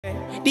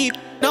Deep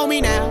know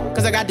me now,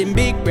 cause I got them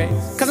big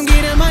racks. Cause I'm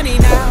getting money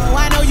now,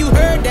 I know you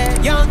heard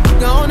that. Young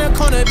on the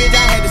corner, bitch,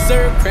 I had to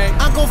serve crack.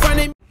 Uncle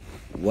fronted.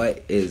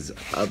 What is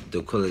up,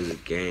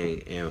 Dacoolest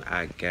gang? And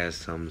I got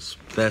something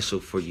special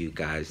for you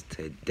guys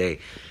today.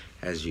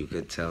 As you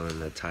could tell in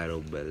the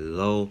title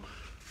below,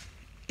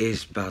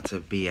 it's about to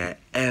be an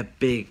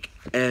epic,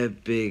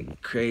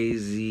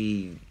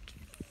 crazy,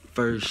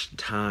 first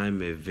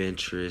time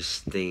adventurous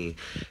thing.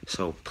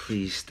 So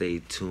please stay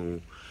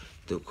tuned,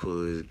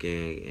 Dacoolest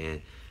gang,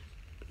 and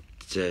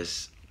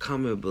just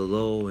comment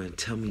below and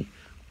tell me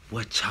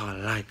what y'all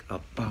like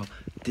about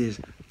this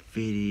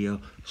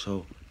video.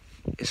 So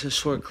it's a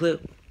short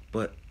clip,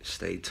 but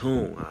stay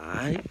tuned,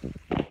 alright?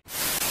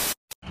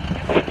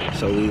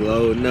 So we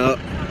loading up.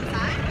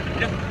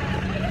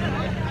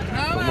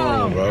 Come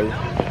on, bro.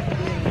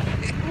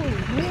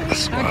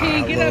 I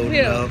can't get up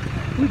here.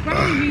 We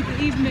probably need to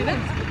even it up.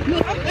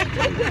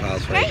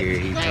 Pops right here,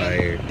 he's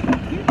tired.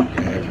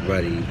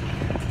 Everybody.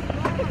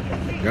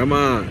 Come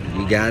on,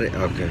 you got it?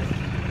 Okay.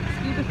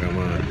 Come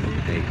on,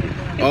 thank you.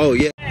 Oh,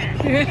 yeah.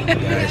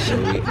 Guys, so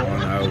we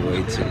on our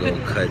way to go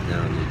cut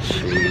down the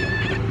tree.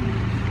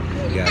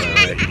 We got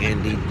our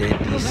handy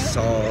dandy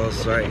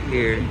saws right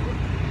here.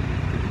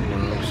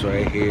 Mom's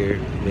right here.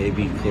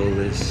 Baby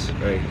Dacoolest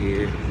right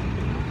here.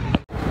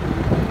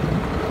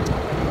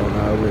 On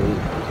our way.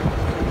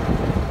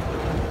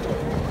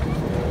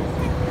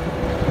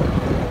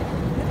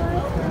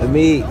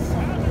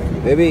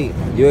 Baby,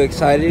 you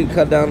excited to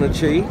cut down the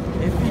tree?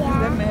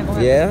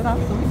 Yeah?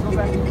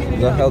 You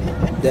gonna help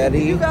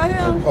Daddy? You got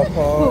him?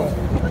 Papa?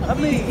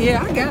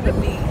 Yeah, I got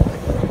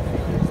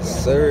him.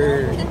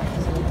 Sir.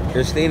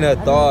 Christina,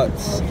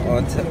 thoughts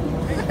on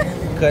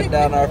cut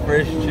down our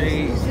first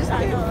tree?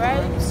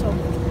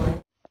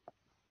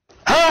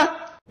 Huh?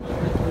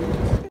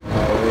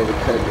 Our way to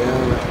cut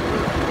down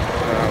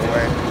our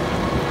way.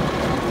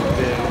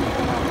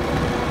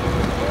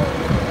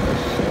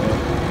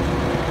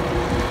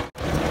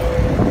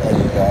 As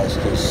you guys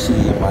can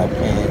see, my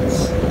pants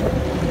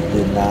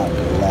did not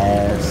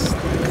last,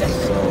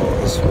 so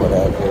it's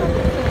whatever.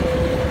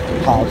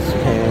 Pop's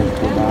pants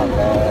did not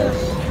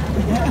last.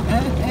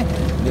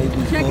 Maybe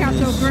check out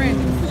your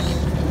granny.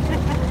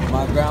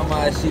 My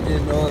grandma, she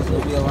didn't know it was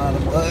gonna be a lot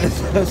of mud,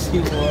 so she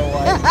wore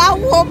white. I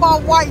wore my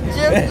white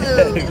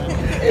jumpsuit.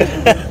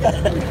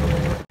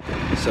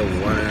 It's a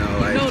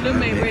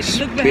one-in-a-lifetime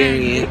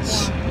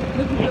experience.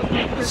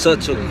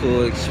 Such a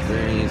cool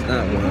experience.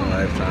 Not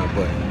one-in-a-lifetime,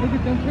 but Look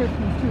at them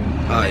Christmas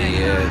trees. oh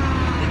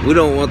yeah. We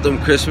don't want them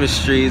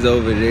Christmas trees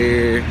over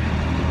there.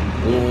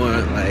 We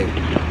want like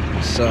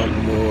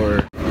something more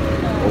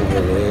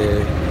over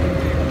there.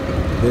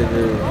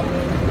 Bigger,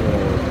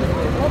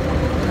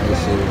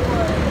 nicer.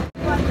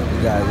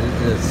 Guys, it's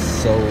just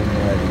so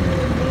muddy.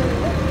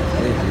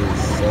 It is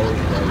so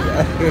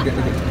muddy.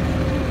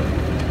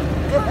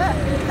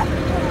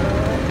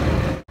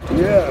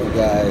 Yeah,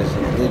 guys,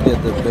 look at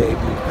the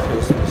baby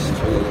Christmas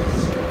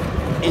trees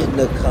in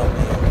the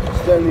coming.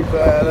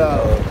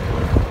 $75.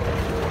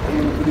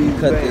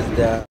 Cut this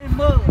down.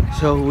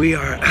 So we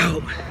are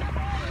out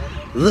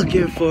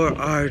looking for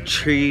our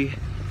tree.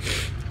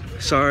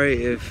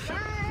 Sorry if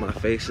my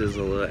face is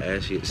a little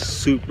ashy. It's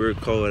super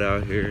cold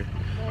out here.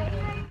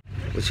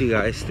 What you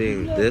guys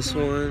think? This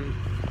one?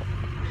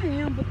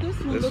 Yeah, but this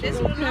one looks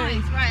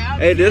nice, right?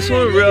 Hey, this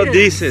one real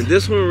decent.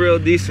 This one real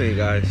decent,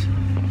 guys.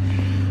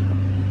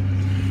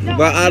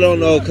 But I don't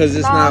know, cause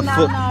it's not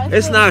full.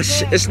 It's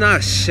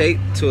not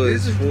shaped to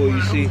its full.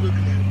 You see?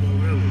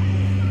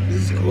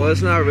 Well,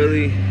 it's not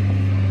really.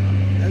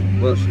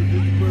 Well,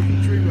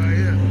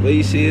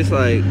 you see, it's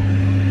like.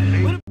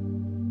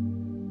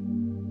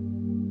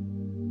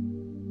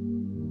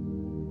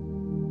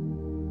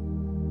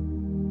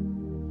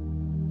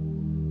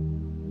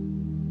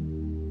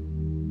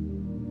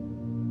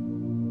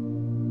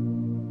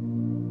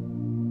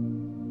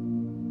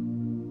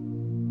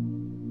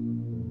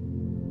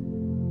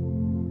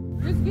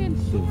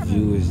 The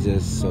view is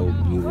just so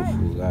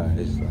beautiful,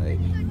 guys. Like,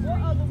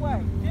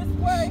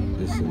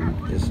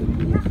 it's a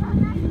beautiful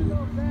view.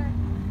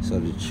 So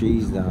the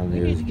trees down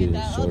there is getting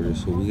shorter,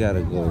 so we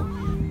gotta go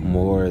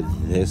more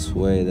this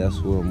way. That's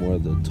where more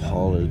of the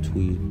taller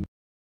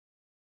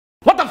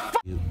What the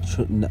fuck?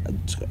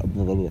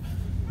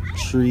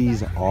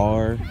 Trees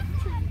are.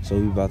 So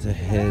we about to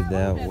head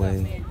that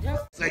way.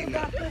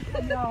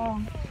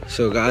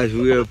 So guys,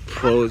 we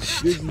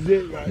approached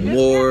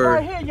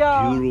more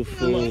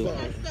beautiful,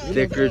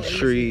 thicker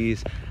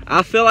trees.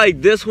 I feel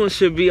like this one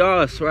should be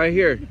us right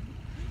here.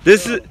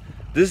 This is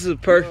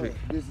perfect.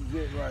 This is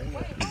it right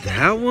here.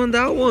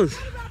 That one's.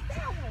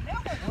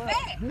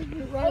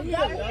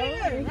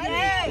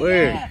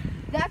 Where?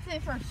 That's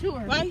it for sure.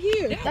 Right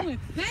here.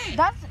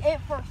 That's it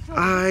for sure.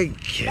 I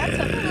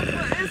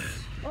guess.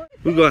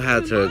 We're gonna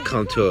have to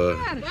come to a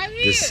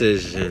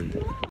decision.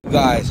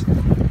 Guys,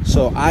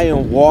 so I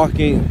am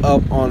walking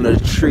up on a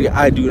tree.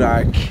 I do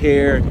not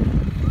care.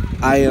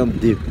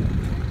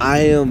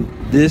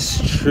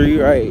 This tree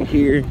right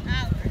here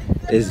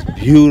is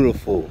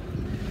beautiful.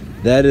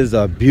 That is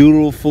a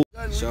beautiful.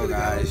 So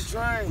guys,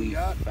 guys, we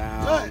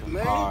found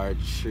our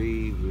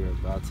tree. We're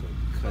about to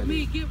cut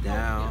it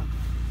down.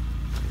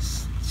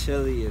 It's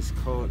chilly, it's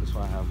cold, that's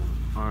why I have my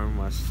arm on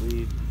my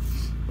sleeve.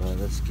 But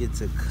let's get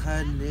to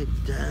cutting it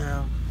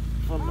down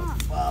from the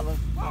father.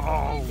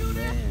 Oh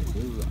man,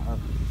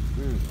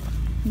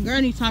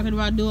 Granny talking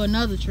about doing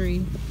another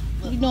tree.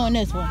 We doing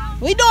this one.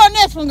 We doing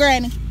this one,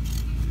 Granny.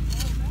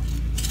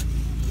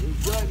 We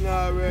cutting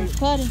already. We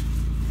cutting.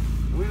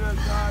 We done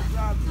started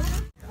dropping.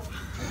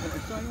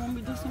 So you want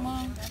me to do some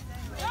more?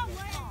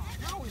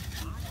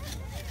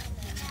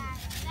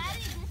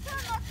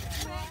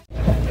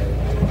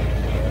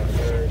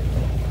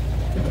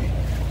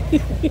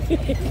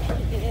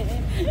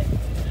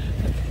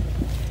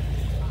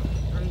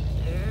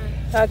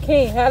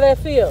 King, how that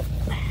feel?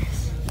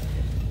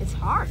 It's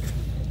hard.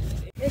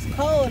 It's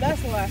cold,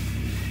 that's why.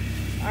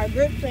 Our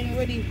grips ain't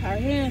ready, our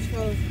hands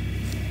frozen.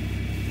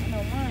 I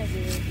know mine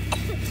is.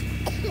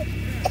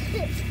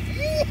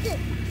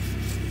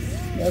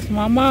 That's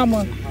my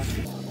mama.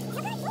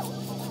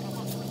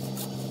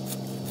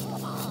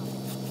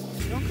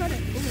 Don't cut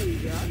it fully,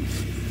 y'all.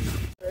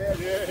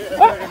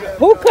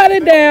 Who cut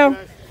it down?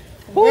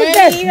 Who's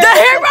that? The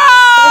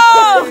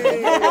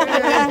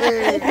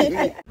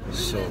hero!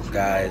 So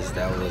guys,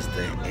 that was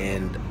the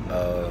end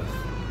of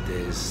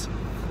this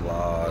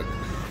vlog.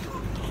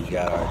 We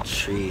got our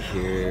tree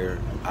here.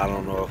 I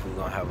don't know if we're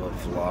gonna have a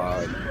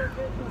vlog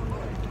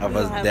of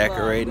us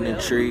decorating the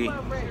tree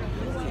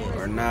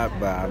or not,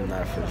 but I'm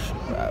not for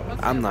sure.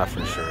 I'm not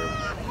for sure,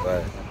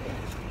 but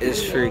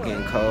it's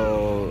freaking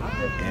cold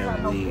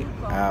and we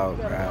out,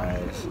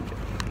 guys,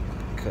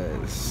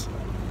 cause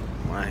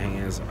my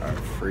hands are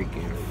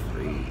freaking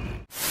free.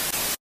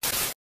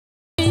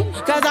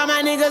 Cause all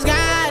my niggas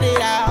got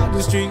it out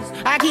the streets.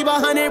 I keep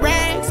 100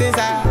 racks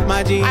inside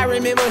my jeans. I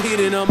remember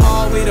hitting them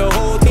all with the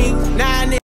whole team. Now